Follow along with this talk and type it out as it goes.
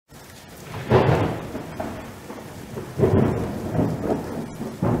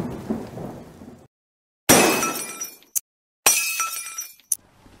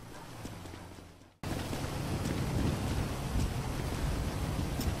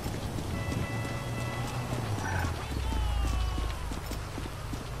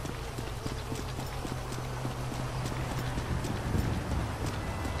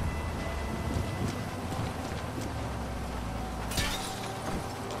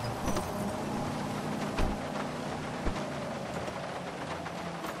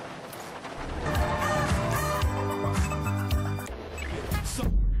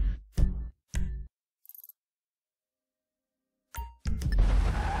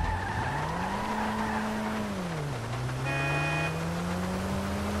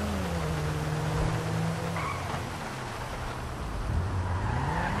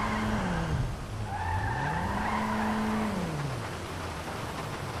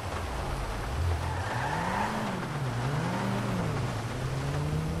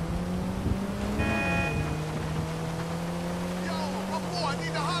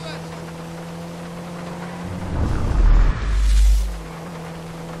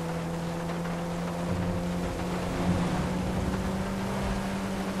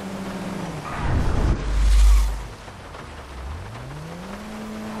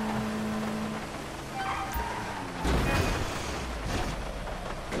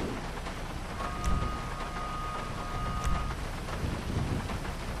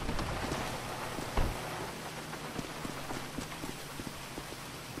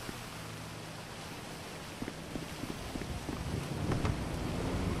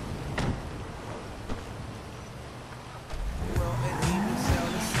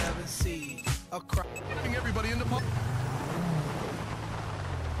A crowd. Everybody in the pub.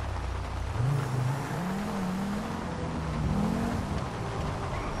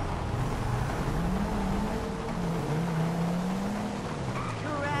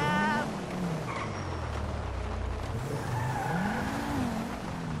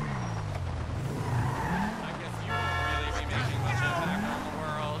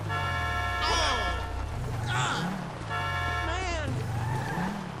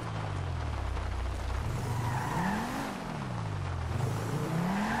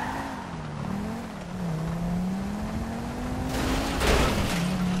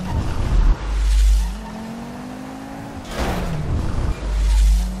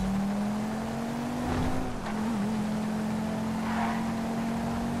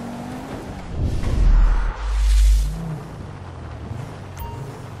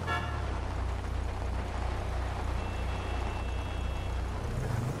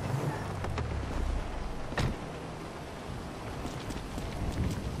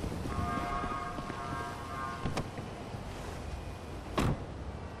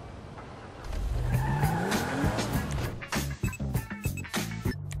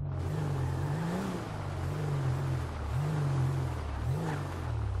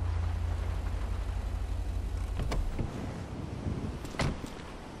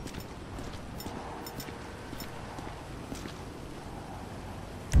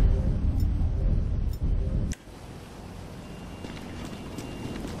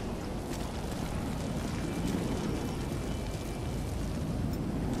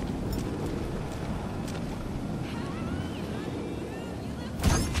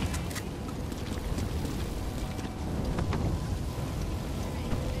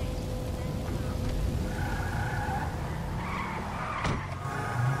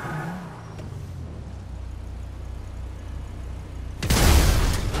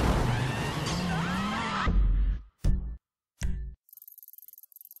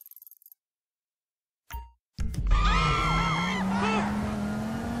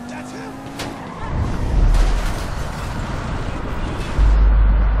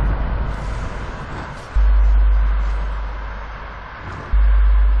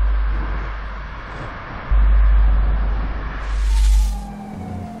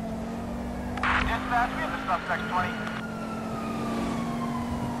 Dispatch, we have the suspect 20.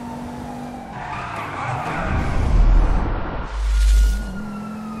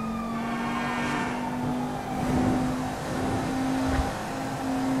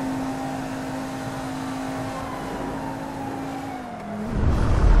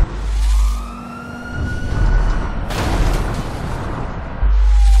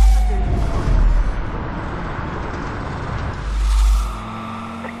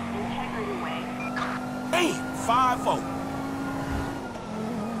 Hey, 5-0.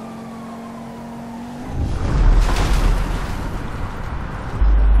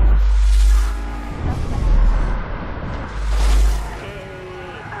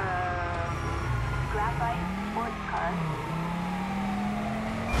 Graphite sports car.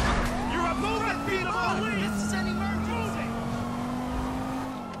 You're a moving people! This is an emergency!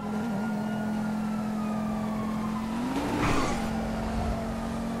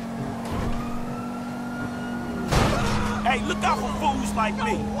 Hey, look out for fools like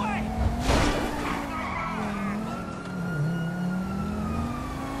me.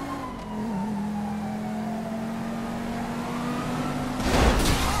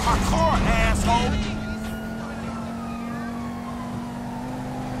 My car, asshole.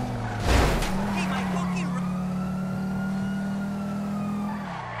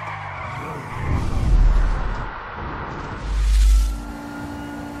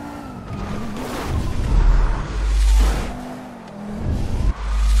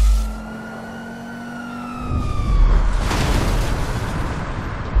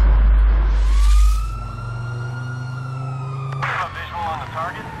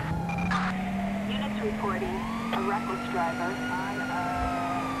 Target? Units reporting a reckless driver on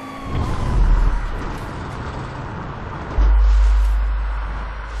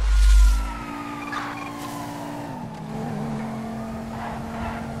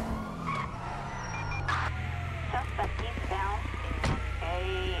suspect eastbound in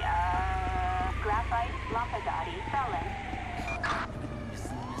a graphite Lampadati felon.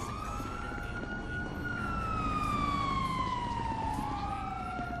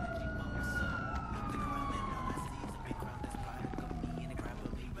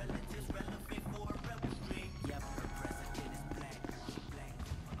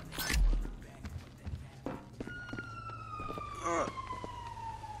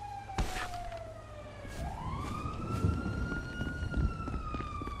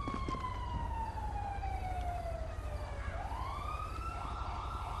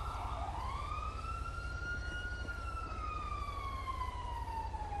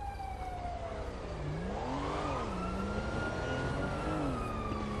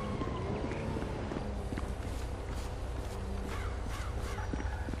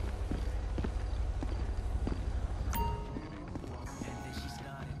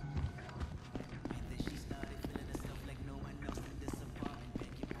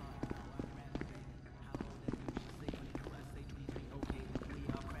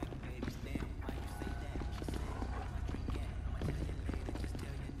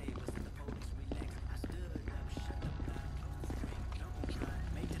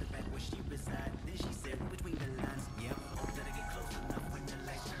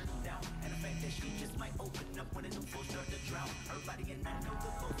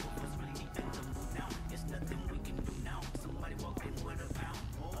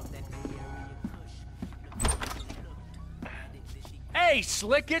 Hey,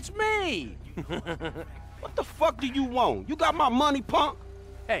 Slick, it's me! What the fuck do you want? You got my money, punk?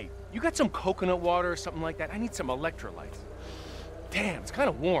 Hey, you got some coconut water or something like that? I need some electrolytes. Damn, it's kind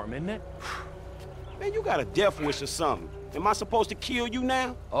of warm, isn't it? Man, you got a death wish or something. Am I supposed to kill you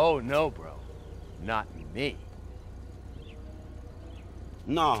now? Oh, no, bro. Not me.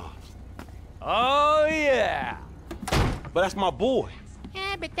 Nah. Oh, yeah! But that's my boy.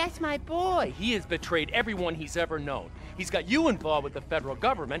 Yeah, but that's my boy. He has betrayed everyone he's ever known. He's got you involved with the federal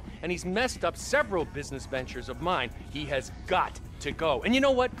government, and he's messed up several business ventures of mine. He has got to go. And you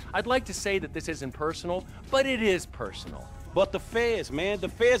know what? I'd like to say that this isn't personal, but it is personal. But the feds, man, the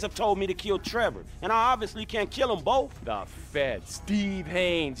feds have told me to kill Trevor, and I obviously can't kill them both. The feds, Steve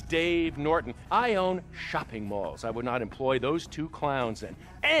Haynes, Dave Norton. I own shopping malls. I would not employ those two clowns in.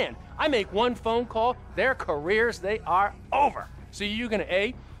 And I make one phone call, their careers, they are over. So you're gonna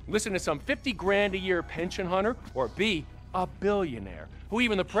A, listen to some 50 grand a year pension hunter, or B, a billionaire, who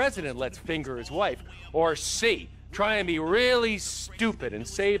even the president lets finger his wife, or C, try and be really stupid and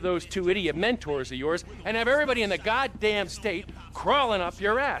save those two idiot mentors of yours and have everybody in the goddamn state crawling up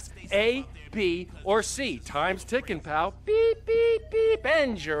your ass. A, B, or C. Time's ticking, pal. Beep, beep, beep.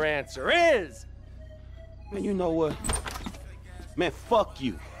 And your answer is... Man, you know what? Man, fuck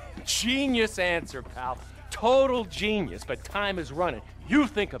you. Genius answer, pal. Total genius, but time is running. You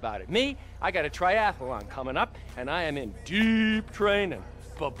think about it. Me, I got a triathlon coming up, and I am in deep training.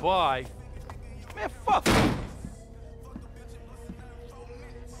 Bye-bye. Man, fuck you.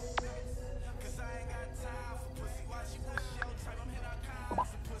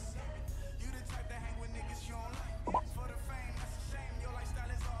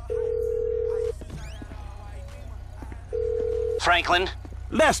 Franklin?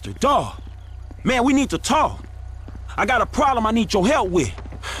 Lester, dawg. Man, we need to talk. I got a problem I need your help with.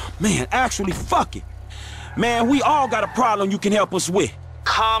 Man, actually, fuck it. Man, we all got a problem you can help us with.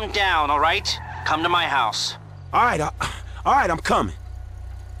 Calm down, all right? Come to my house. All right, I'm coming.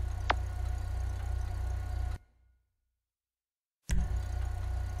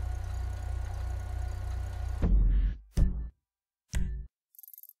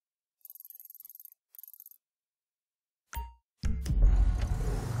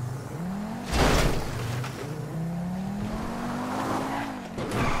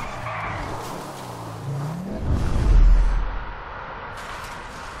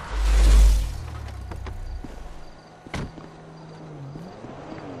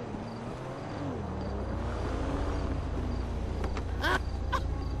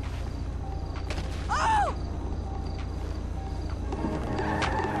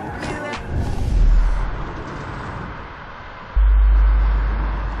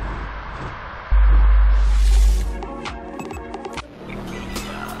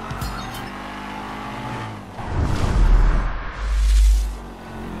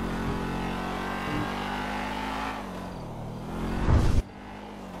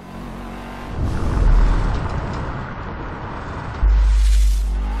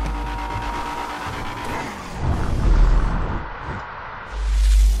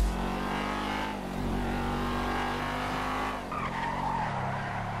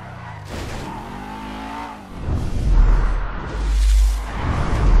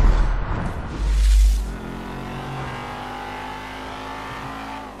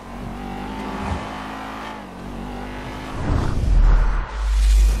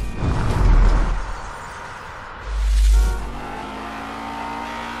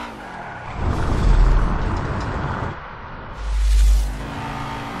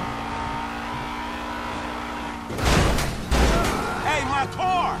 My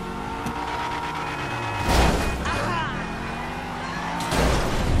car!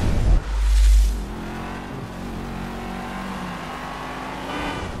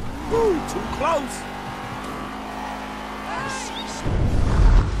 Ooh, too close.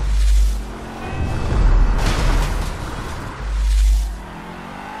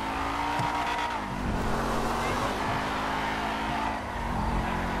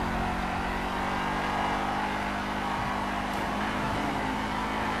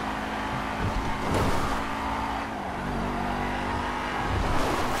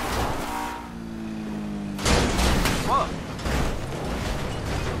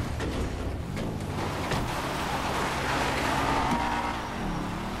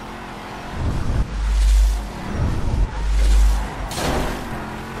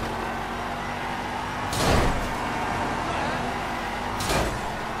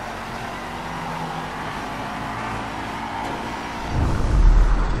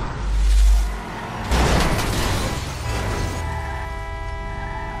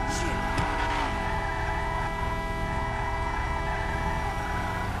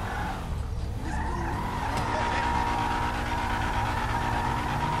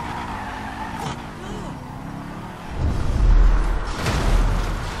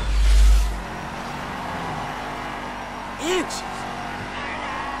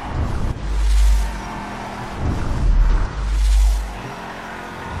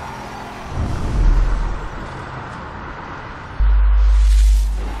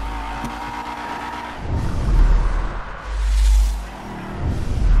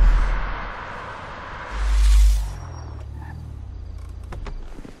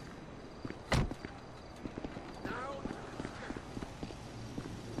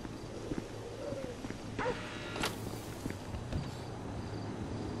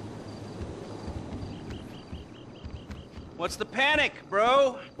 What's the panic,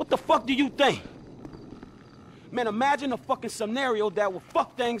 bro? What the fuck do you think? Man, imagine a fucking scenario that would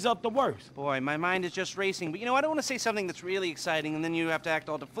fuck things up the worst. Boy, my mind is just racing. But you know, I don't want to say something that's really exciting and then you have to act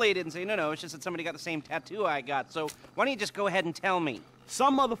all deflated and say, no, it's just that somebody got the same tattoo I got. So why don't you just go ahead and tell me?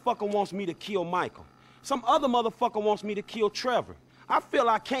 Some motherfucker wants me to kill Michael. Some other motherfucker wants me to kill Trevor. I feel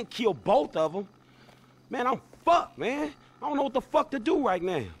I can't kill both of them. Man, I'm fucked, man. I don't know what the fuck to do right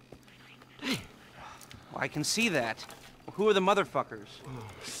now. Damn. Well, I can see that. Who are the motherfuckers?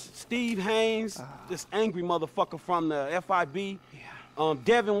 Steve Haynes, this angry motherfucker from the FIB. Yeah.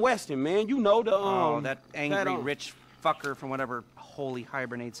 Devin Weston, man. You know the, that angry rich fucker from whatever hole he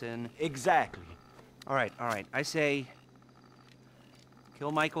hibernates in. Exactly. All right. I say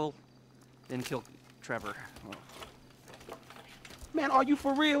kill Michael, then kill Trevor. Oh. Man, are you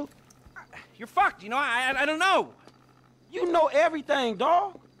for real? You're fucked, you know? I don't know. You know everything,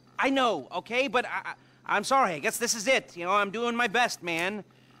 dawg. I know, okay? But I'm sorry. I guess this is it. You know, I'm doing my best, man.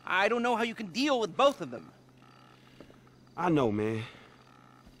 I don't know how you can deal with both of them. I know, man.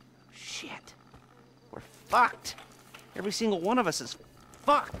 Shit. We're fucked. Every single one of us is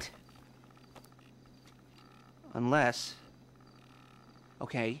fucked. Unless...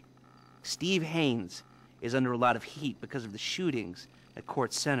 Okay, Steve Haynes is under a lot of heat because of the shootings at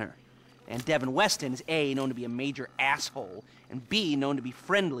Court Center. And Devin Weston is A, known to be a major asshole, and B, known to be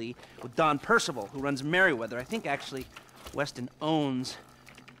friendly with Don Percival, who runs Merriweather. I think, actually, Weston owns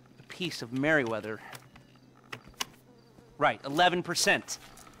a piece of Merriweather. Right, 11%.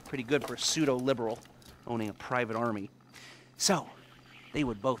 Pretty good for a pseudo-liberal owning a private army. So, they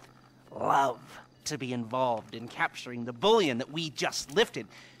would both love to be involved in capturing the bullion that we just lifted.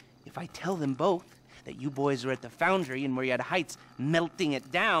 If I tell them both that you boys are at the foundry in Marietta Heights melting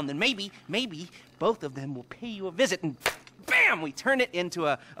it down, then maybe both of them will pay you a visit and bam, we turn it into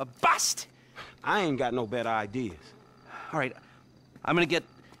a bust. I ain't got no better ideas. All right, I'm gonna get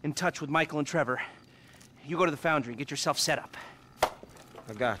in touch with Michael and Trevor. You go to the foundry, get yourself set up.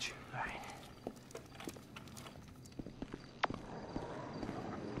 I got you. All right.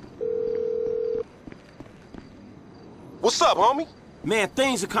 What's up, homie? Man,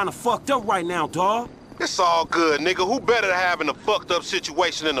 things are kind of fucked up right now, dawg. It's all good, nigga. Who better to have in a fucked up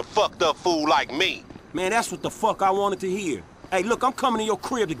situation than a fucked up fool like me? Man, that's what the fuck I wanted to hear. Hey, look, I'm coming to your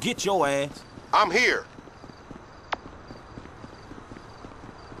crib to get your ass. I'm here.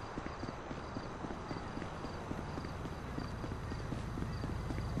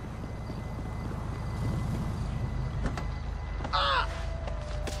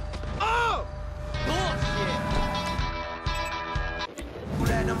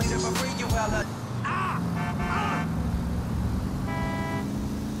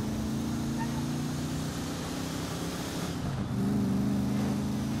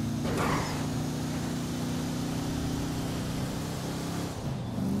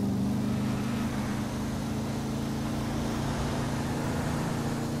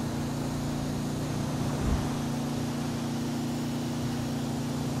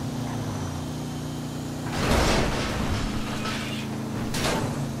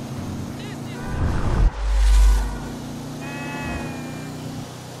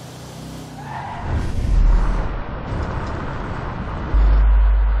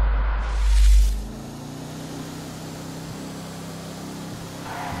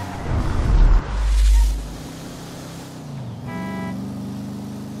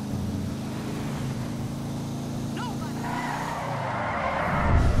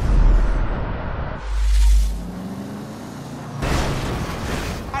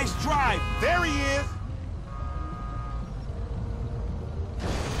 Nice drive. There he is.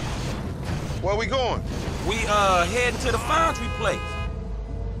 Where we going? We, heading to the foundry place.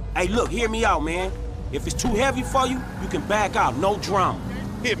 Hey, look, hear me out, man. If it's too heavy for you, you can back out, no drama.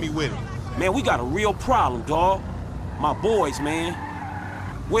 Hit me with it. Man, we got a real problem, dawg. My boys, man.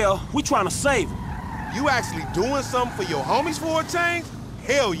 Well, we trying to save them. You actually doing something for your homies for a change?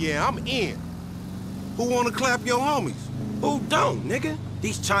 Hell yeah, I'm in. Who wanna clap your homies? Who don't, nigga?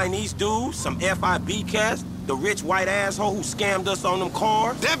 These Chinese dudes, some FIB cats, the rich white asshole who scammed us on them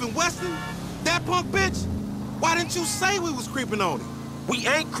cars. Devin Weston? That punk bitch? Why didn't you say we was creeping on him? We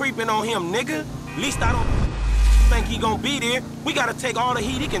ain't creeping on him, nigga. At least I don't think he gonna be there. We gotta take all the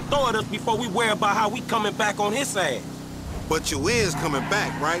heat he can throw at us before we worry about how we coming back on his ass. But you is coming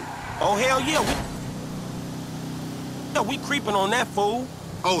back, right? Oh, hell yeah. We creeping on that fool.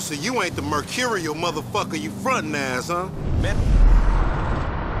 Oh, so you ain't the mercurial motherfucker you frontin' as, huh? Man,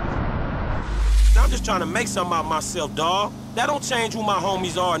 I'm just trying to make something out of myself, dawg. That don't change who my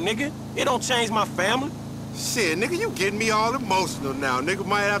homies are, nigga. It don't change my family. Shit, nigga, you getting me all emotional now. Nigga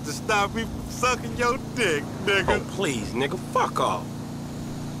might have to stop me from sucking your dick, nigga. Oh, please, nigga, fuck off.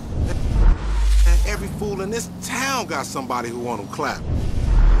 And every fool in this town got somebody who want them clapped.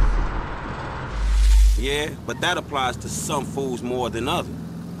 Yeah, but that applies to some fools more than others.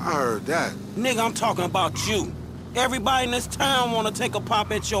 I heard that. Nigga, I'm talking about you. Everybody in this town wanna take a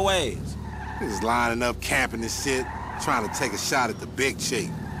pop at your ass. Niggas lining up, camping and shit, trying to take a shot at the big chick.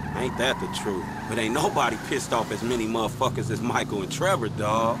 Ain't that the truth? But ain't nobody pissed off as many motherfuckers as Michael and Trevor,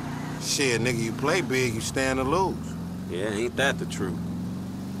 dawg. Shit, nigga, you play big, you stand to lose. Yeah, ain't that the truth?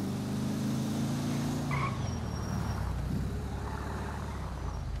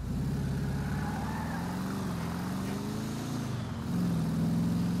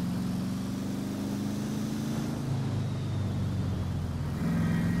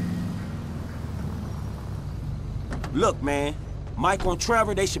 Look, man, Michael and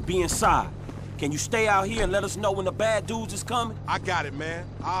Trevor, they should be inside. Can you stay out here and let us know when the bad dudes is coming? I got it, man.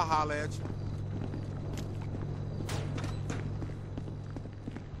 I'll holler at you.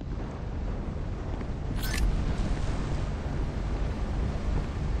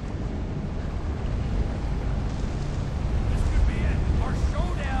 This could be it. Our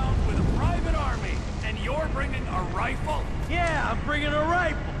showdown with a private army. And you're bringing a rifle? Yeah, I'm bringing a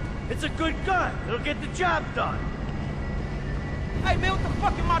rifle. It's a good gun. It'll get the job done. Hey, man, what the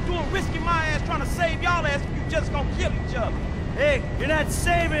fuck am I doing risking my ass trying to save y'all ass if you just gonna kill each other? Hey, you're not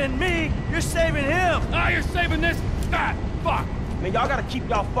saving me. You're saving him. Ah, you're saving this? Ah, fuck. Man, y'all gotta keep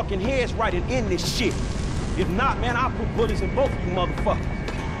y'all fucking heads right and end this shit. If not, man, I'll put bullets in both of you motherfuckers.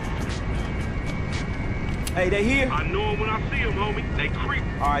 Hey, they here? I know them when I see them, homie. They creep.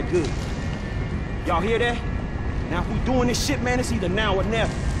 All right, good. Y'all hear that? Now, if we doing this shit, man, it's either now or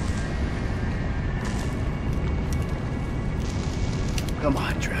never. Come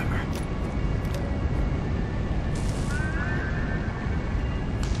on, Trevor.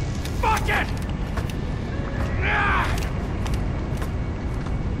 Fuck it! Ah!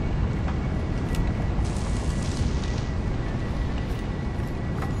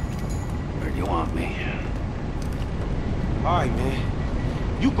 Where do you want me? All right,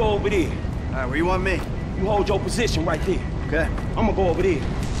 man. You go over there. All right, where you want me? You hold your position right there. Okay. I'm gonna go over there.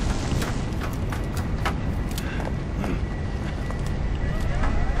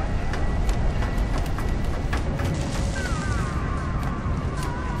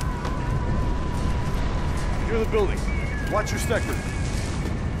 Secure the building. Watch your sector.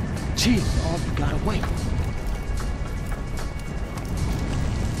 Jeez, oh, you gotta wait.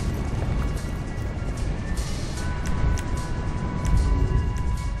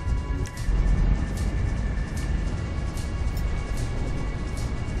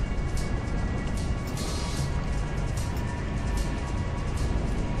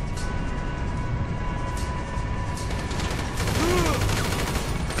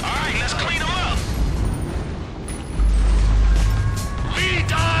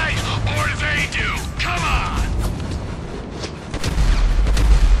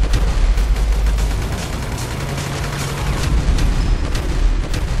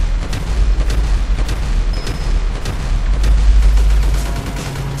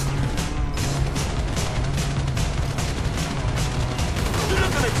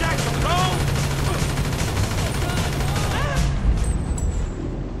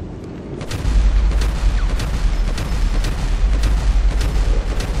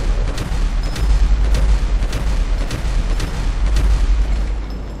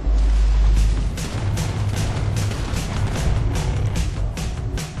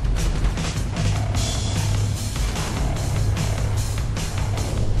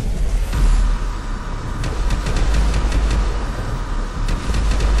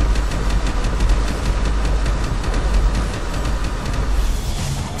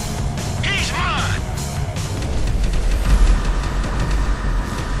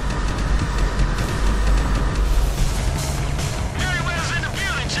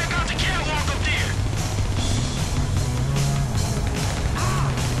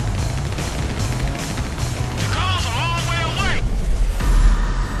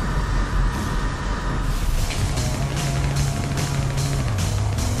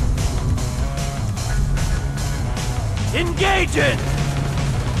 Engaging!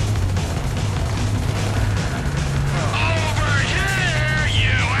 Over here,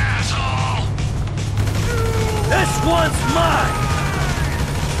 you asshole! This one's mine!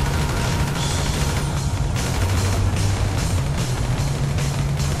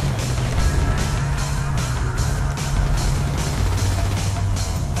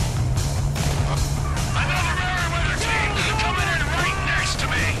 Another Meriwether team coming in right next to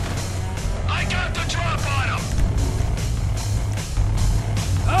me! I got the drop on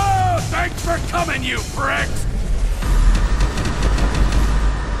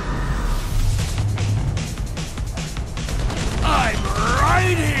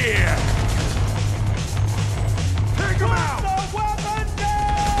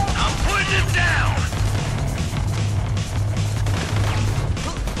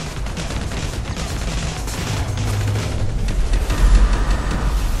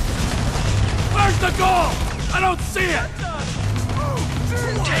skull! I don't see it!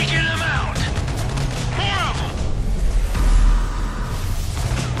 Taking them out! More of them!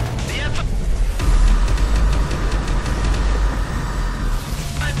 The FBI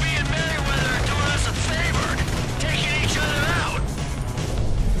and Merriweather are doing us a favor, taking each other out.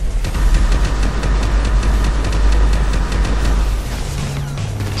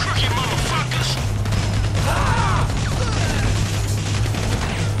 Crooked motherfuckers!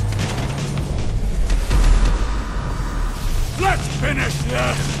 Let's finish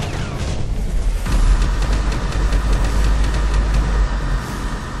this!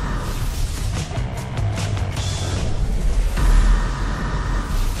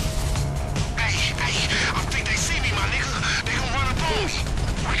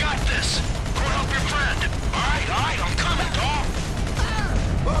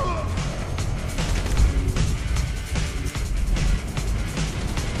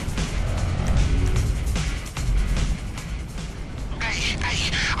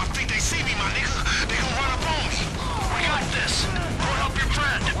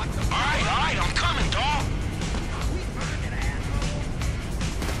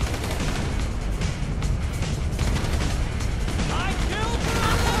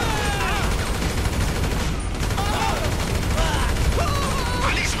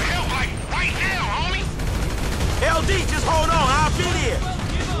 Just hold on, I'll be there.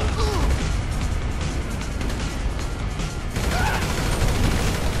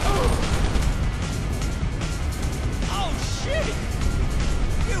 Oh, shit!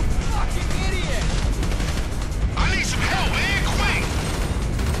 You fucking idiot! I need some help, man, quick!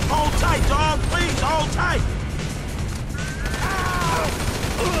 Hold tight, dog, please, hold tight.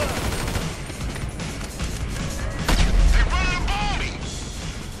 They're running up on me!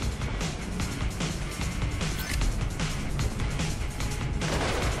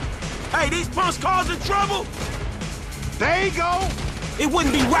 Hey, these punks causing trouble? There you go. It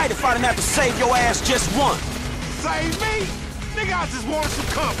wouldn't be right if I didn't have to save your ass just once. Save me? Nigga, I just wanted some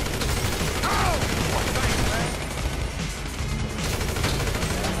company.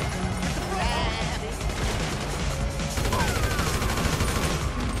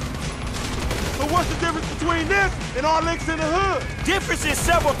 So what's the difference between this and our licks in the hood? Difference is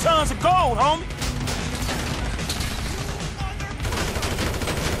several tons of gold, homie.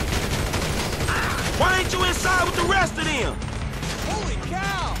 Why ain't you inside with the rest of them? Holy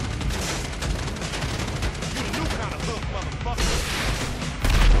cow! You the new kind of hook, motherfucker.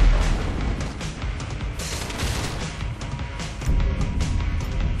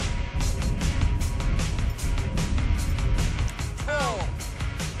 Hell!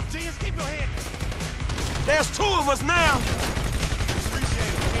 Genius, keep your hand. There's two of us now.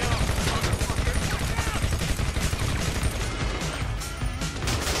 Appreciate it, Kim.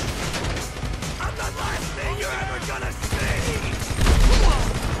 I'm the last thing you're ever gonna see!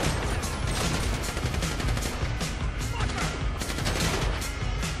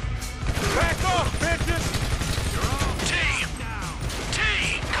 Back up, bitches. T,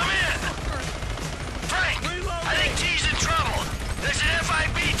 come in! Frank, I think T's in trouble. There's an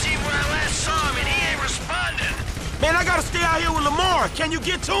FIB team where I last saw him and he ain't responding. Man, I gotta stay out here with Lamar. Can you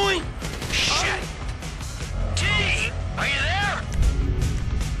get to him? Shit! T, are you there?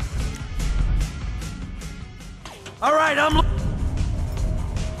 All right, I'm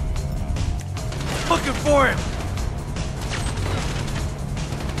looking for him.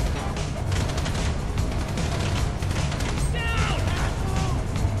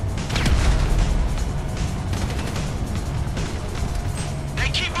 Hey,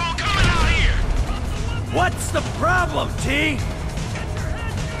 keep on coming out here. What's the problem, T?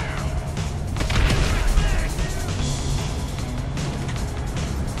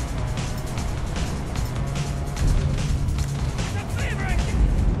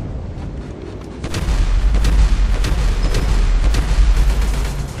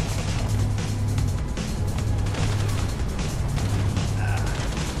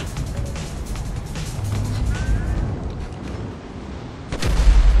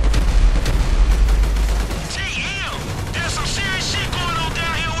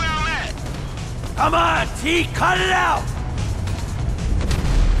 Come on, T, cut it out!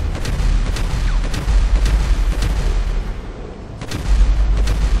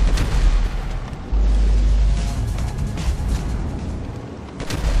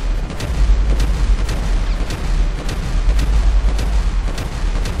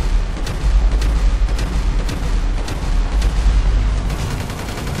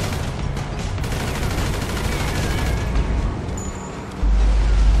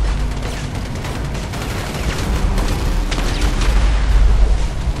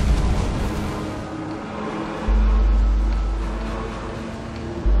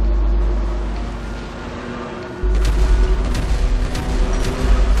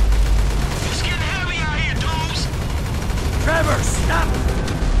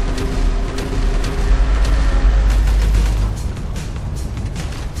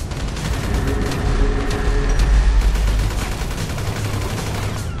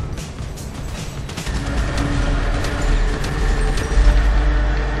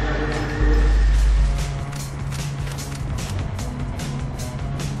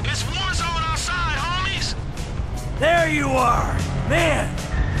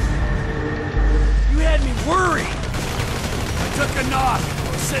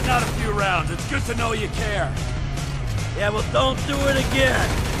 sitting out a few rounds. It's good to know you care. Yeah, well, don't do it again.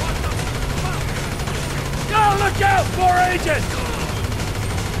 Yo, look out! More agents!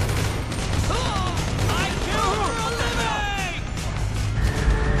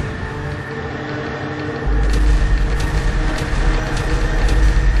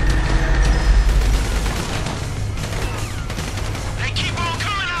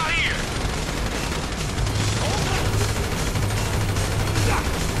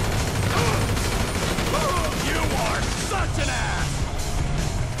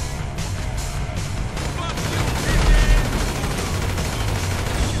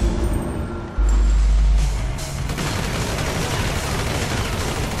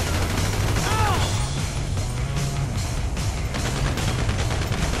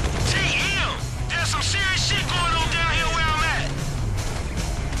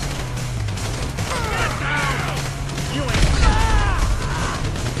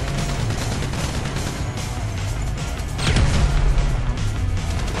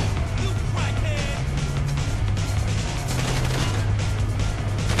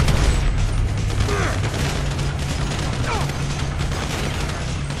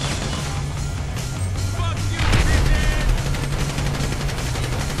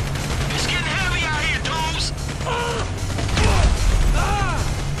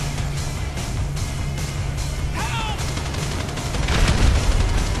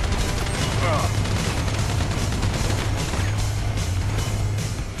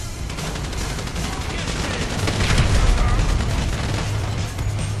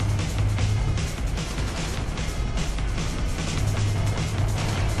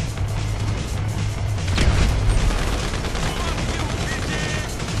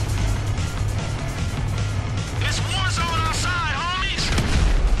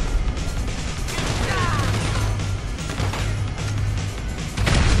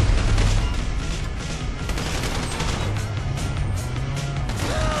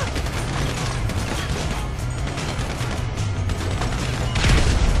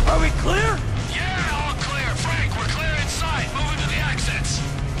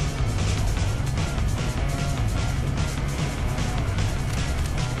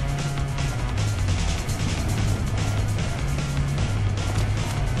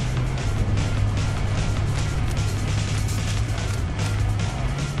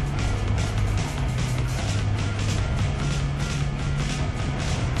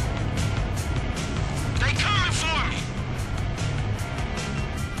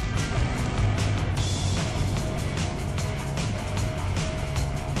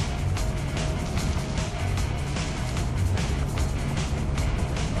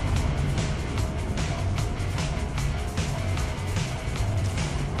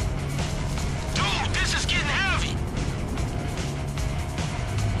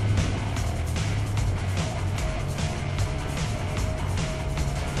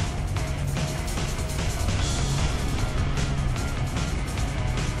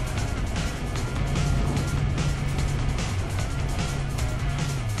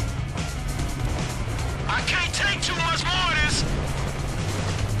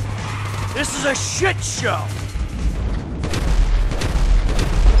 This is a shit show!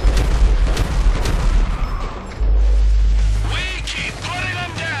 We keep putting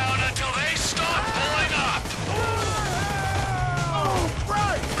them down until they stop pulling up! Oh,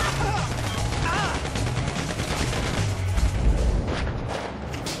 right!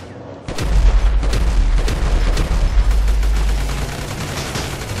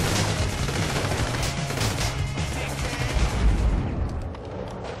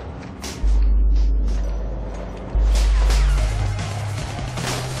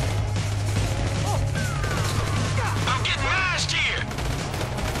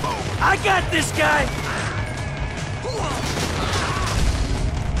 I got this guy!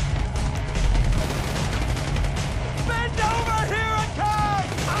 Bend over, here it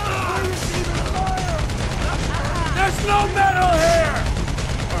comes! There's no metal here!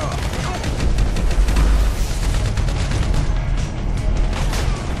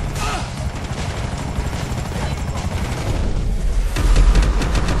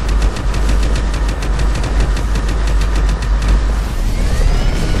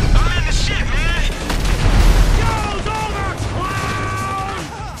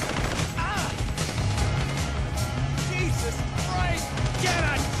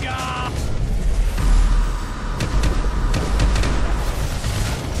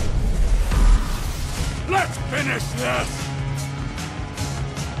 Let's finish this!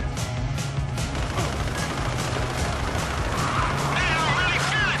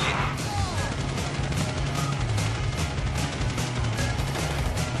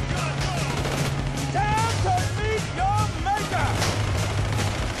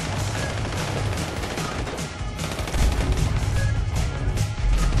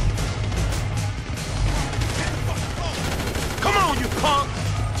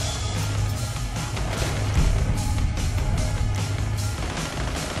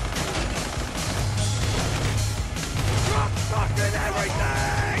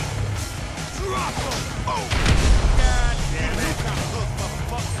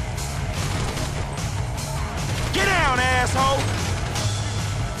 down, asshole!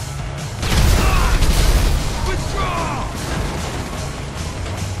 Withdraw!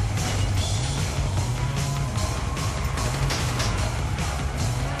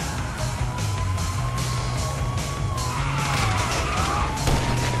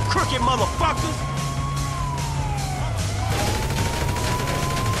 Crooked motherfuckers!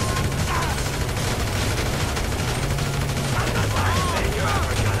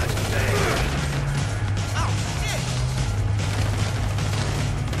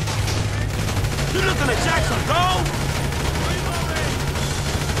 You looking at Jackson Gold?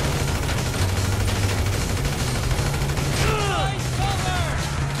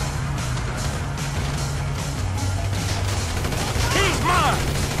 He's mine!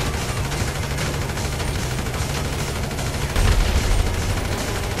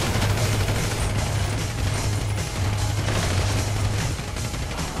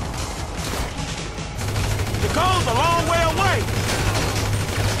 The goal's a long way away!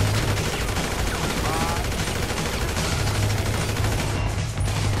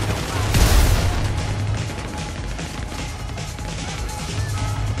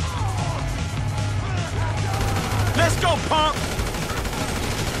 Let's go, punk!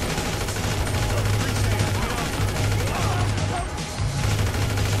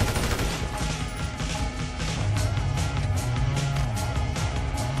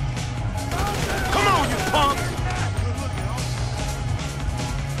 Come on, you punk!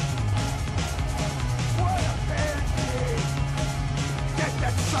 Get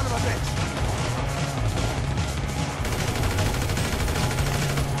that son of a bitch!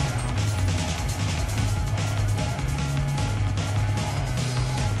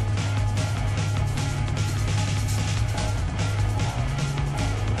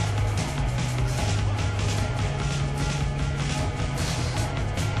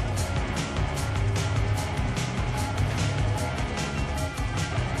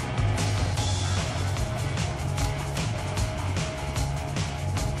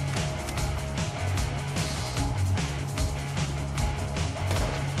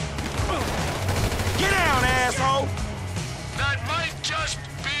 Get down, asshole! That might just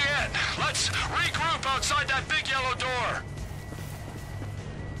be it. Let's regroup outside that big yellow door.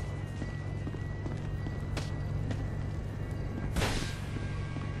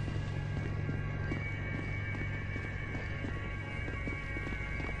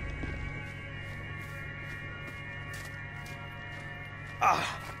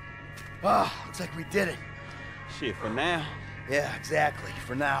 Looks like we did it. Shit, for now. Yeah, exactly,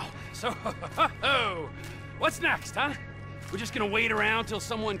 for now. So, what's next, huh? We're just gonna wait around till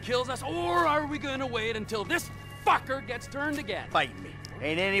someone kills us, or are we gonna wait until this fucker gets turned again? Fight me.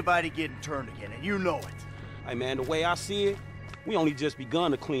 Ain't anybody getting turned again, and you know it. Hey, man, the way I see it, we only just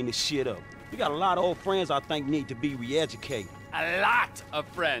begun to clean this shit up. We got a lot of old friends I think need to be re-educated. A lot of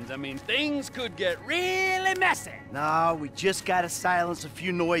friends. I mean, things could get really messy. No, we just gotta silence a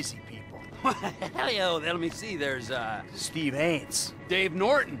few noisy people. Hell yeah, let me see. There's, Steve Haynes. Dave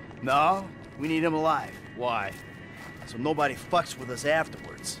Norton. No, we need him alive, Why? so nobody fucks with us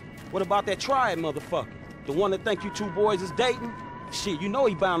afterwards. What about that triad motherfucker? The one that think you two boys is dating? Shit, you know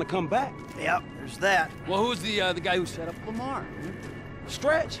he bound to come back. Yep, there's that. Well, who's the guy who set up Lamar?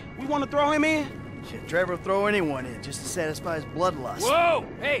 Stretch, we want to throw him in? Shit, Trevor will throw anyone in just to satisfy his bloodlust. Whoa!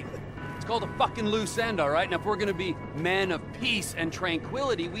 Hey! It's called a fucking loose end, all right? Now, if we're gonna be men of peace and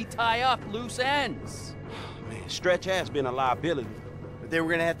tranquility, we tie up loose ends. Man, Stretch has been a liability. But they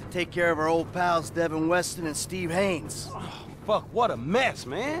were gonna have to take care of our old pals Devin Weston and Steve Haynes. Oh, fuck, what a mess,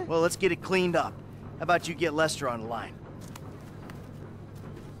 man. Well, let's get it cleaned up. How about you get Lester on the line?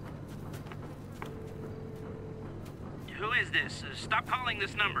 Who is this? Stop calling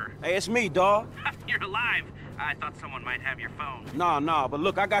this number. Hey, it's me, dawg. You're alive. I thought someone might have your phone. Nah, but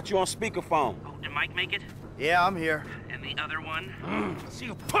look, I got you on speakerphone. Oh, did Mike make it? Yeah, I'm here. And the other one? See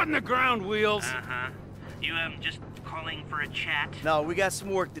you putting the ground wheels. Uh-huh. You, just calling for a chat? No, we got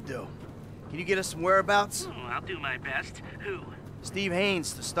some work to do. Can you get us some whereabouts? Oh, I'll do my best. Who? Steve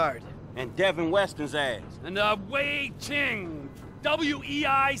Haynes to start. And Devin Weston's ass. And, Wei Cheng. W-E-I-C-H-E-N-G.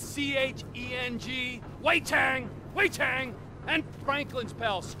 Wei Cheng. Wei Cheng. And Franklin's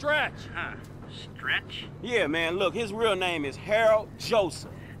pal, Stretch. Huh. Stretch? Yeah, man, look, his real name is Harold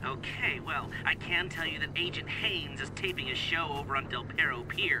Joseph. Okay, well, I can tell you that Agent Haynes is taping a show over on Del Perro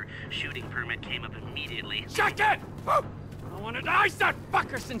Pier. Shooting permit came up immediately. Shut it! I wanted to ice that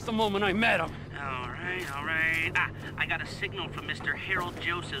fucker since the moment I met him. All right. I got a signal from Mr. Harold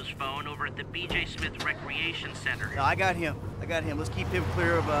Joseph's phone over at the B.J. Smith Recreation Center. No, I got him. Let's keep him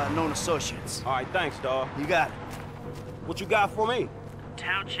clear of known associates. All right, thanks, dawg. You got it. What you got for me?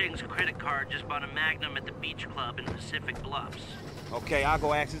 Tao Ching's credit card just bought a Magnum at the beach club in Pacific Bluffs. Okay, I'll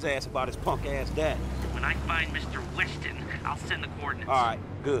go ask his ass about his punk-ass dad. When I find Mr. Weston, I'll send the coordinates. All right,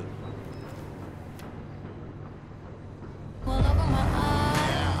 good. All over my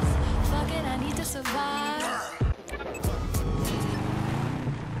eyes. Fuck it, I need to survive.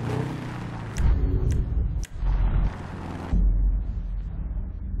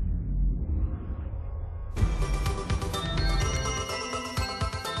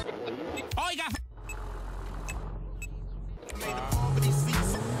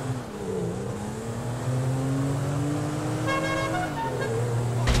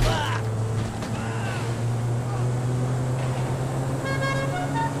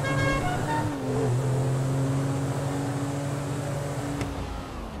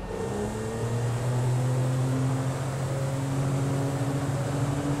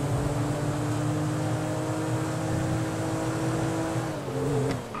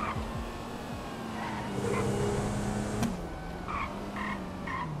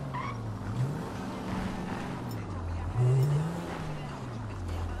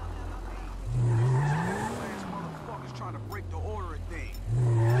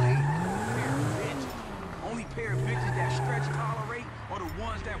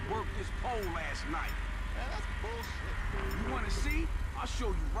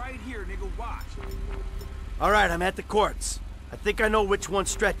 All right, I'm at the courts. I think I know which one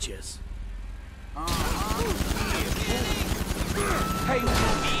Stretch is. Hey,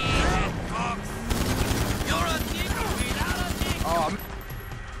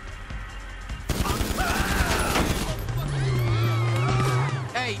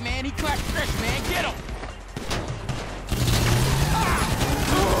 hey, man, he cracked Stretch, man. Get him!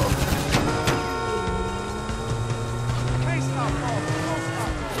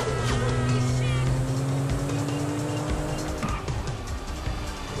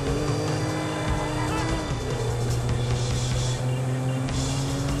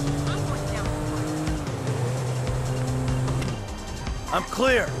 I'm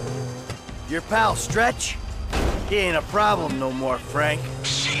clear. Your pal Stretch? He ain't a problem no more, Frank.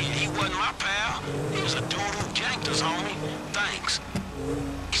 Shit, he wasn't my pal. He was a dude who ganked us, homie. Thanks.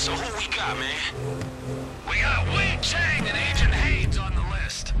 So who we got, man? We got Wing Chang and Agent Haynes on the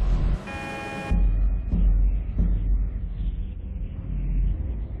list.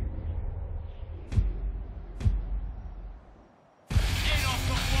 Get off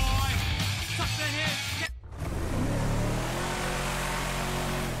the boy! Suck the head!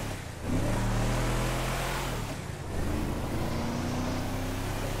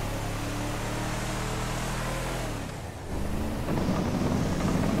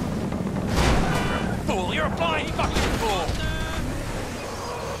 Fool, you're a blind fucking fool!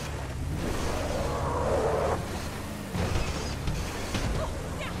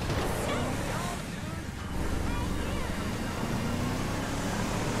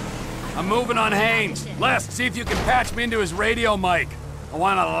 I'm moving on Haynes. Les, see if you can patch me into his radio mic. I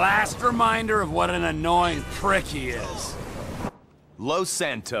want a last reminder of what an annoying prick he is. Los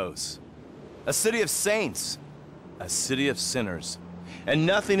Santos. A city of saints. A city of sinners. And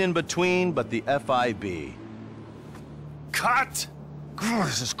nothing in between but the FIB. Cut! Grr,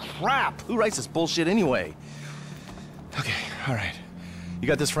 this is crap! Who writes this bullshit anyway? Okay, all right. You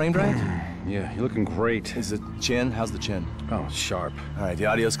got this framed right? Yeah, you're looking great. Is the chin? How's the chin? Oh, sharp. All right, the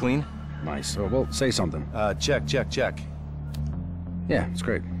audio's clean? Nice. Oh, well, say something. Check. Yeah, it's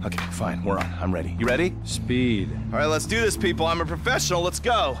great. Okay, fine, we're on. I'm ready. You ready? Speed. All right, let's do this, people. I'm a professional. Let's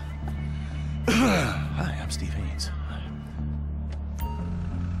go. Hi, I'm Steve Haynes.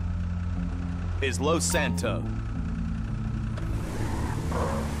 Is Los Santos.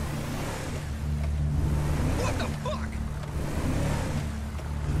 What the fuck?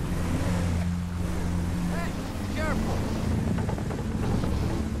 Hey, careful!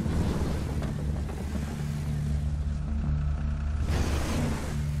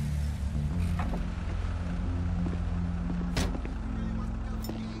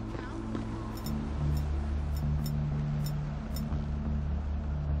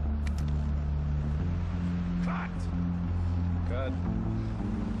 Cut.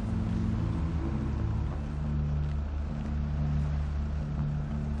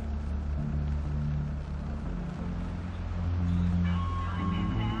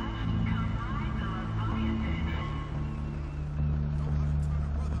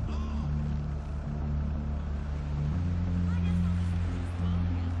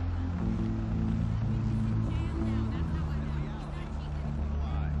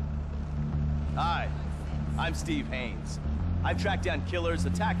 Hi, I'm Steve Haynes. I've tracked down killers,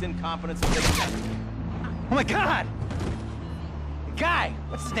 attacked incompetents, and taken... Oh my God! guy,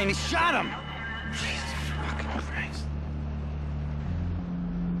 what's his name? He shot him. Jesus fucking Christ.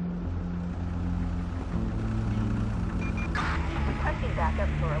 Requesting backup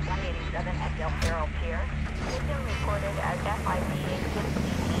for 187 at Del Perro Pier. Victim reported as FIB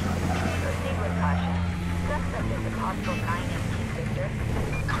 618. Proceed with caution. Suspect is a possible 918 Victor.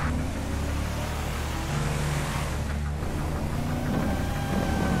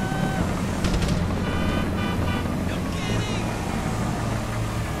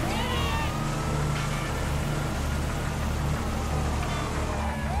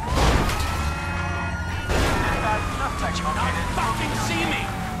 Fucking see me!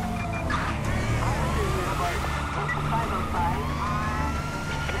 505 on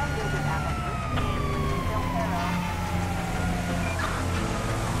Red Avenue in Del Perro.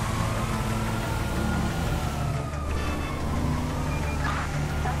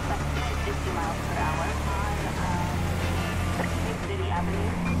 Suspect doing 50 miles per hour on Big City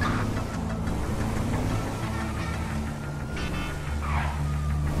Avenue.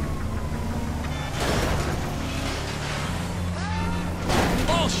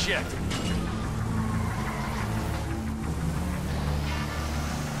 Bullshit!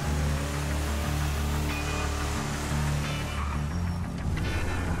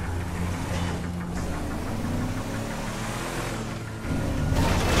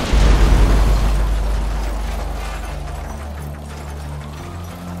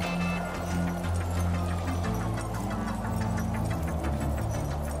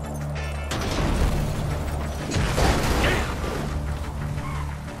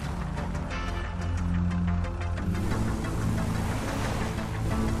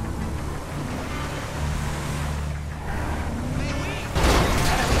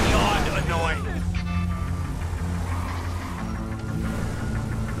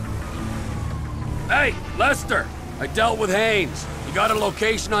 Hey, Lester! I dealt with Haynes. You got a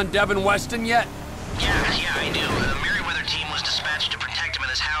location on Devin Weston yet? Yeah, I do. The Merryweather team was dispatched to protect him in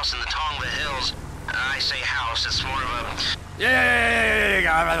his house in the Tongva Hills. I say house, it's more of a...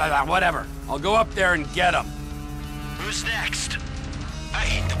 Yeah, whatever. I'll go up there and get him. Who's next?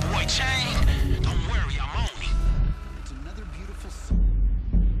 Hey, the boy Chang. Don't worry, I'm on it. It's another beautiful...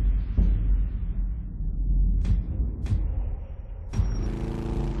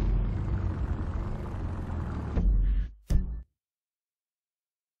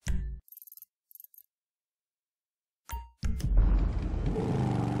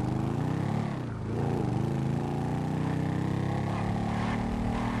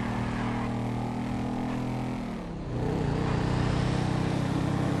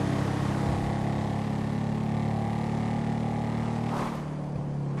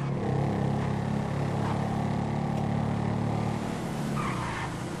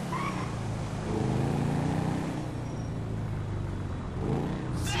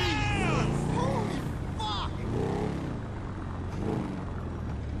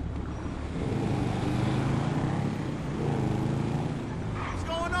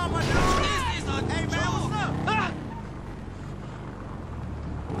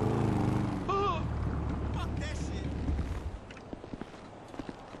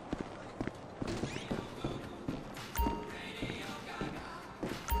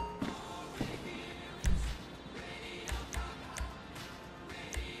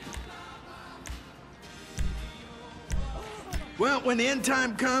 Well, when the end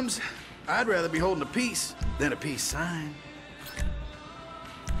time comes, I'd rather be holding a peace than a peace sign.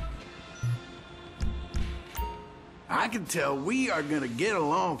 I can tell we are gonna get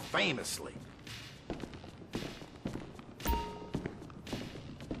along famously.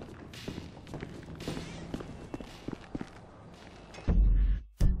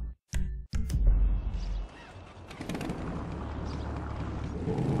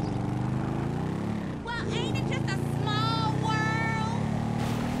 Well, ain't it just a small world?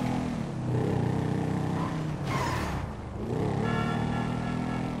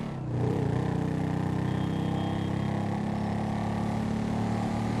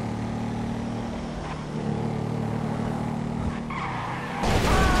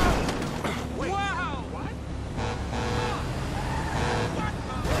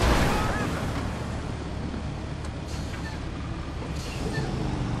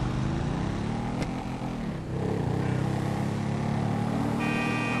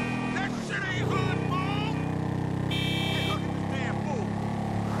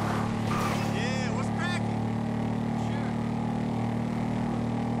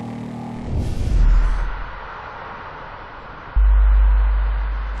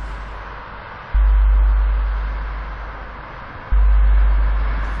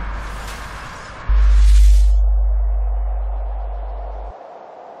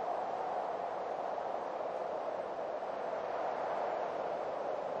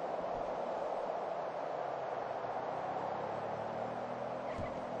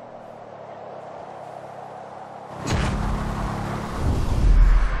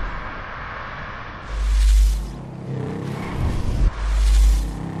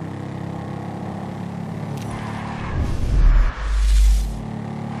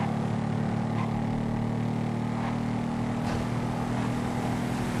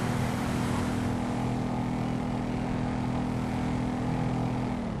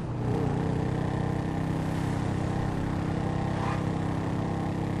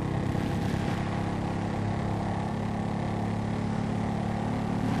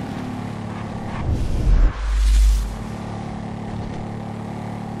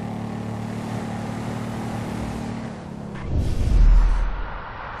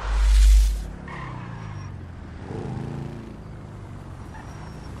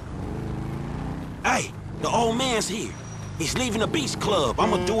 man's here. He's leaving the Beach Club.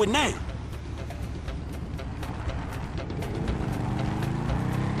 I'ma do it now.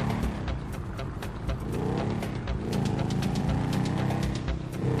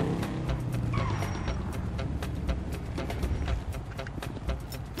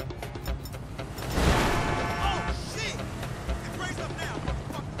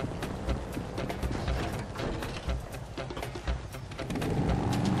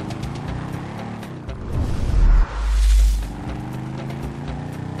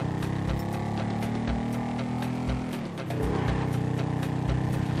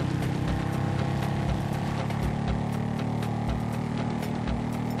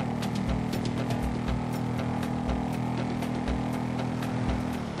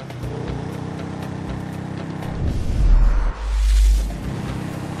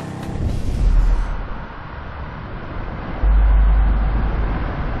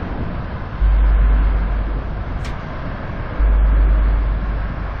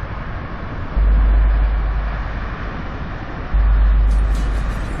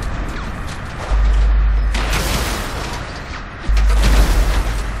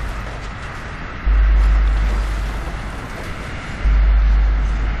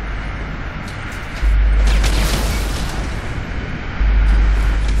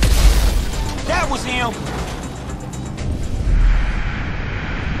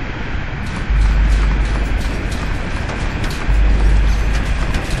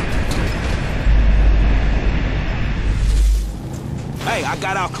 Hey, I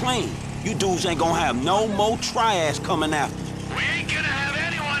got out clean. You dudes ain't gonna have no more triads coming after you. We ain't gonna have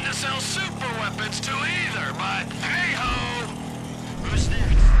anyone to sell super weapons to either, but hey-ho! Who's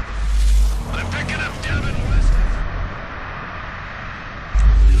next? I'm picking up Devin West.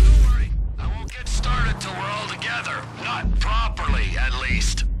 Don't worry, I won't get started till we're all together. Not properly, at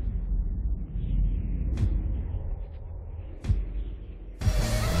least.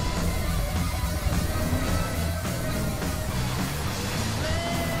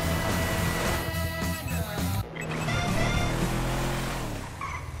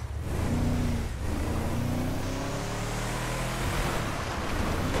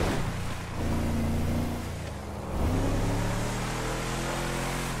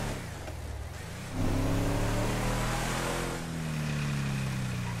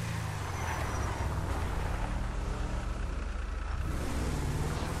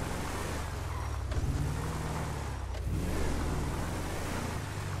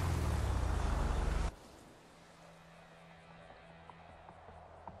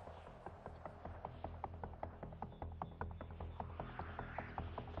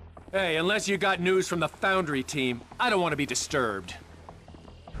 Hey, unless you got news from the Foundry team, I don't want to be disturbed.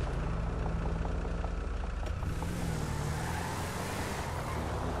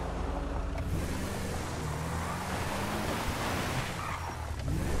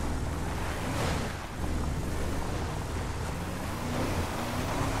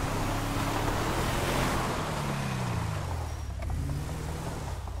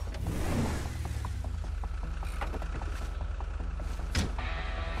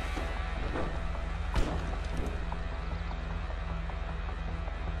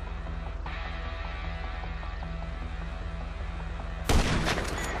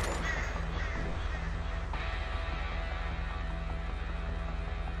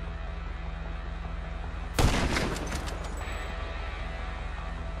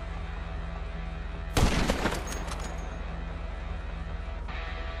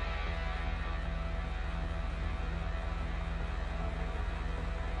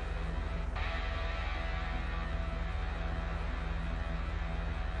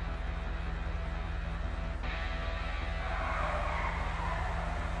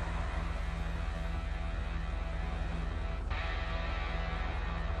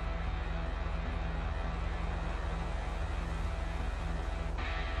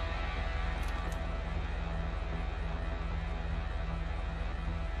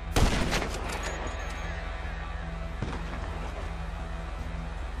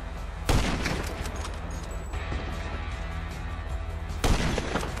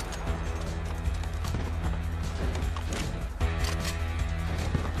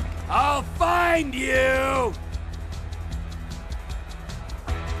 I'll find you!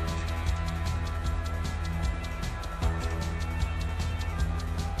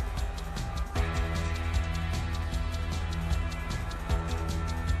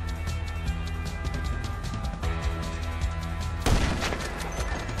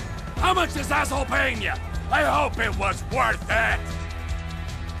 How much is asshole paying you? I hope it was worth it!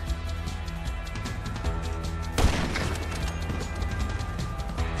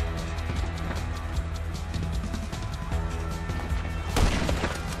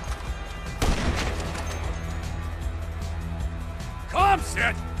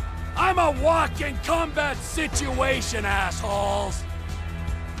 sit. I'm a walking combat situation, assholes.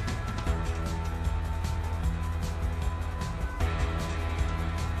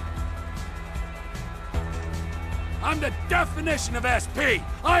 I'm the definition of SP.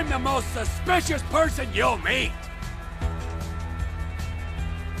 I'm the most suspicious person you'll meet.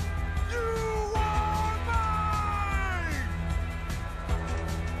 You are mine!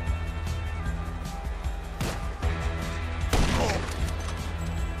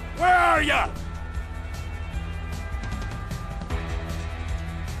 Where are ya?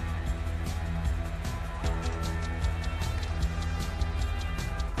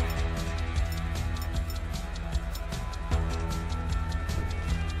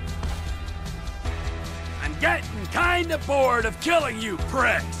 I'm getting kinda bored of killing you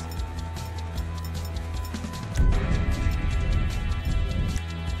pricks.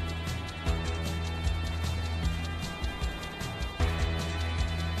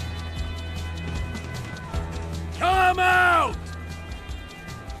 Come out!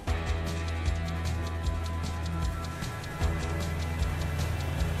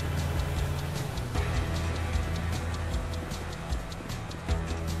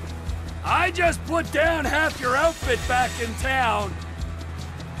 I just put down half your outfit back in town.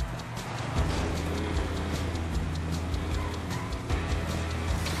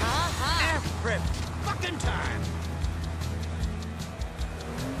 Every fucking time.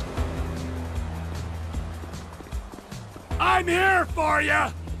 I'm here for you!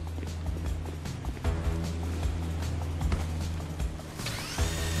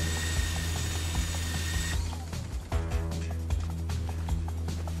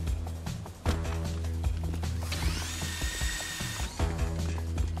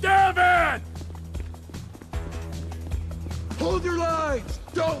 Devin! Hold your lines!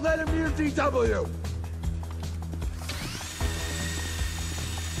 Don't let him near DW!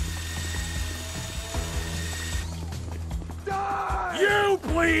 You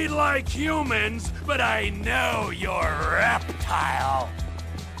bleed like humans, but I know you're reptile.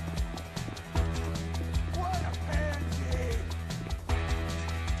 What a pansy!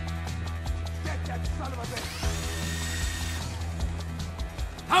 Get that son of a bitch!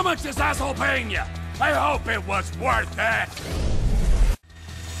 How much is asshole paying you? I hope it was worth it.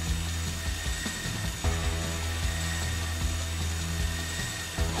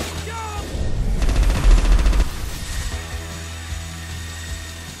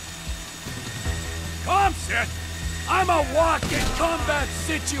 Come sit. I'm a walking combat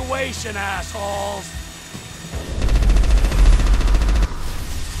situation, assholes.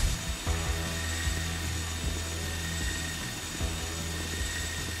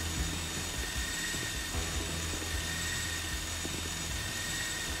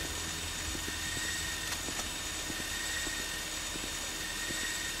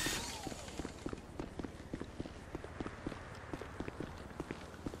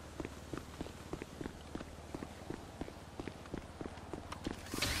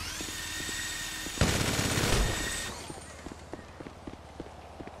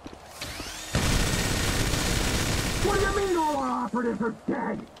 What do you mean all our operatives are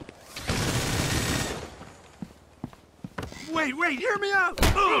dead? Wait, hear me out!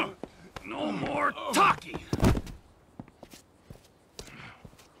 No more talking!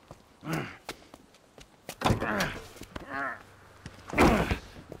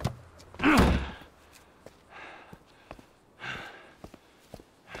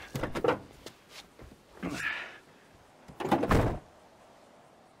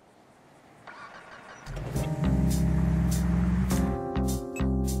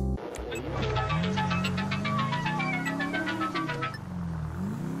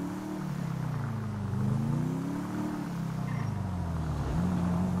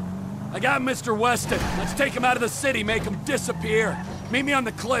 I got Mr. Weston. Let's take him out of the city, make him disappear. Meet me on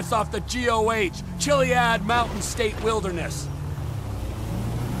the cliffs off the GOH, Chiliad Mountain State Wilderness.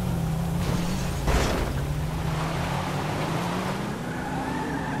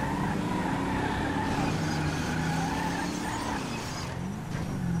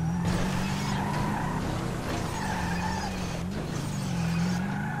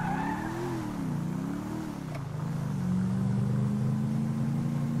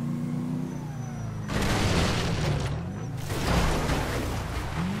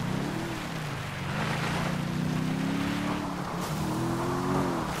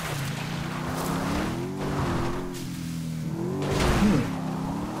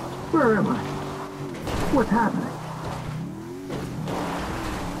 Where am I? What's happening?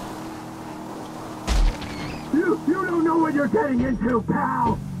 You don't know what you're getting into,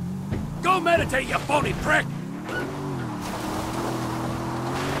 pal! Go meditate, you phony prick!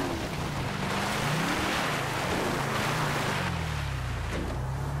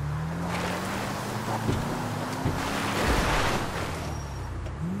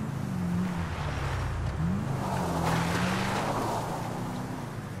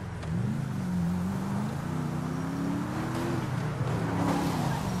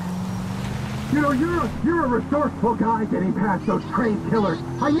 know, you're a resourceful guy getting past those trained killers.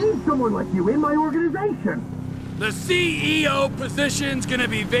 I need someone like you in my organization. The CEO position's gonna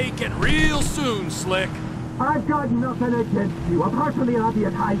be vacant real soon, Slick. I've got nothing against you, apart from the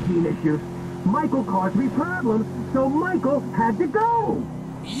obvious hygiene issues. Michael caused me problems, so Michael had to go.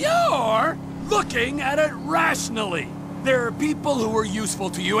 You're looking at it rationally. There are people who are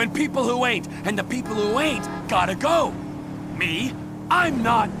useful to you and people who ain't, and the people who ain't gotta go. Me? I'm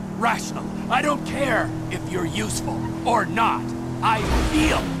not rational. I don't care if you're useful or not. I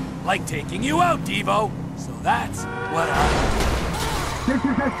feel like taking you out, Devo. So that's what This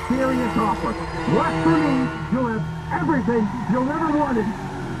is a serious offer. Work for me, you'll have everything you'll ever wanted.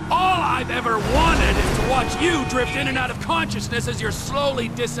 All I've ever wanted is to watch you drift in and out of consciousness as you're slowly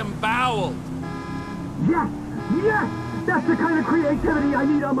disemboweled. Yes! Yes! That's the kind of creativity I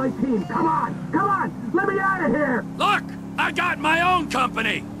need on my team. Come on! Let me out of here! Look! I got my own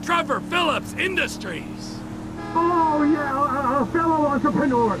company! Trevor Phillips Industries! Oh, yeah, a fellow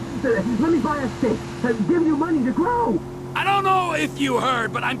entrepreneur. Let me buy a stake. Give you money to grow. I don't know if you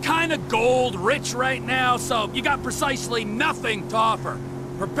heard, but I'm kinda gold rich right now, so you got precisely nothing to offer.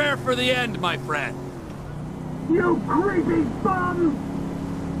 Prepare for the end, my friend. You creepy bum!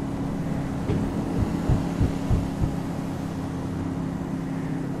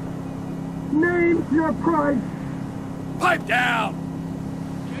 Name's your price. Pipe down!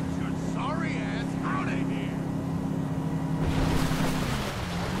 Get your sorry ass out of here.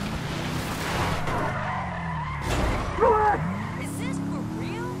 Is this for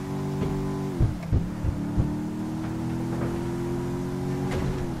real?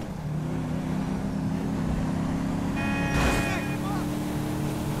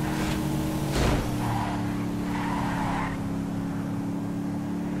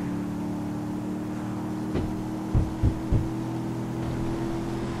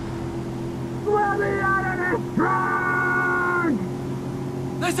 Let me out of this drug!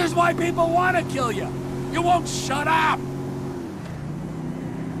 This is why people want to kill you! You won't shut up!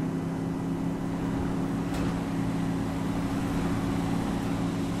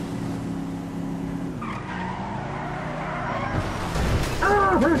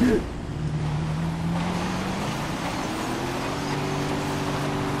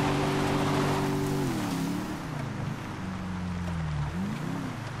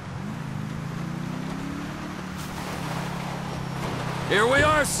 Here we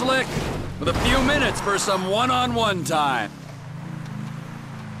are, Slick, with a few minutes for some one-on-one time.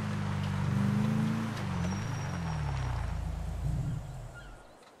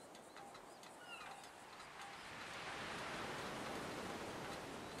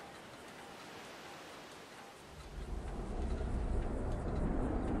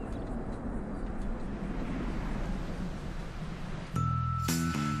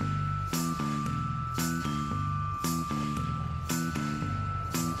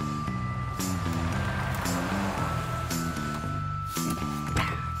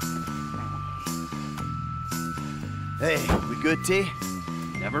 Hey, we good, T?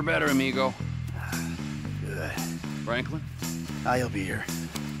 Never better, amigo. Good. Franklin? I'll be here.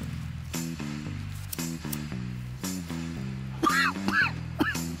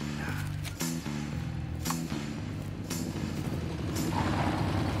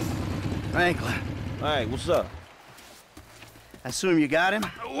 Franklin. Hey, what's up? I assume you got him?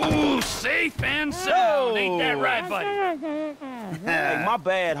 Ooh, safe and sound. Ain't that right, buddy? Hey, my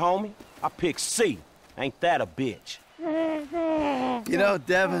bad, homie. I picked C. Ain't that a bitch? You know,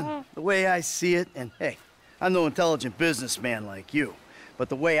 Devin, the way I see it, and hey, I'm no intelligent businessman like you, but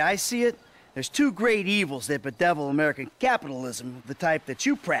the way I see it, there's two great evils that bedevil American capitalism of the type that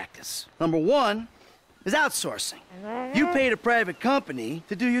you practice. Number one is outsourcing. You paid a private company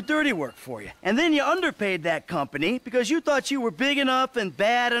to do your dirty work for you, and then you underpaid that company because you thought you were big enough and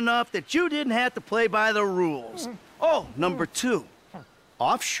bad enough that you didn't have to play by the rules. Oh, number two,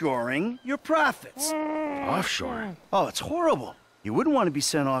 offshoring your profits. Offshore? Oh, it's horrible. You wouldn't want to be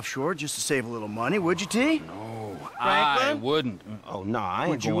sent offshore just to save a little money, would you, T? No. I wouldn't. Oh, nah, I ain't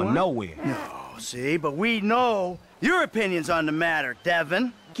Would you going want? nowhere. No, see, but we know your opinions on the matter,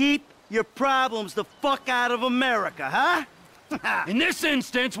 Devin. Keep your problems the fuck out of America, huh? In this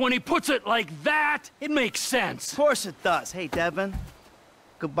instance, when he puts it like that, it makes sense. Of course it does. Hey, Devin.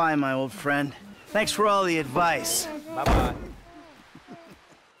 Goodbye, my old friend. Thanks for all the advice. Bye-bye.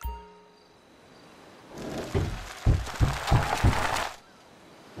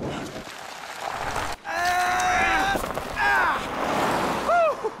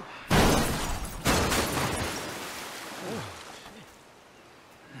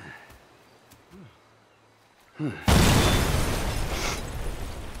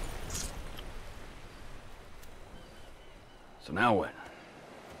 So now what?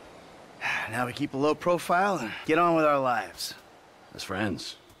 Now we keep a low profile and get on with our lives. As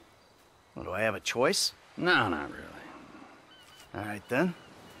friends. Well, do I have a choice? No, not really. All right, then.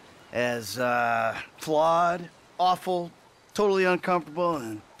 As, flawed, awful, totally uncomfortable,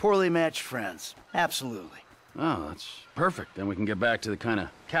 and poorly matched friends. Absolutely. Oh, that's perfect. Then we can get back to the kind of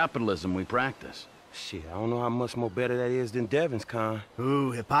capitalism we practice. Shit, I don't know how much more better that is than Devin's kind.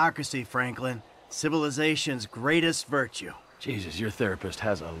 Ooh, hypocrisy, Franklin. Civilization's greatest virtue. Jesus, your therapist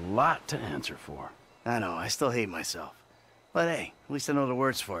has a lot to answer for. I know, I still hate myself. But hey, at least I know the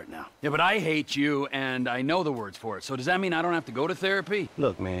words for it now. Yeah, but I hate you, and I know the words for it. So does that mean I don't have to go to therapy?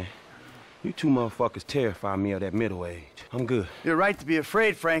 Look, man, you two motherfuckers terrify me of that middle age. I'm good. You're right to be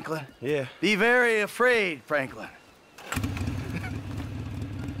afraid, Franklin. Yeah. Be very afraid, Franklin.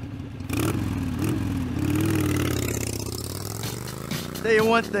 Tell you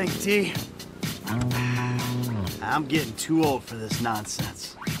one thing, T. I'm getting too old for this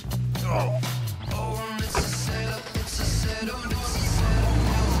nonsense. Oh.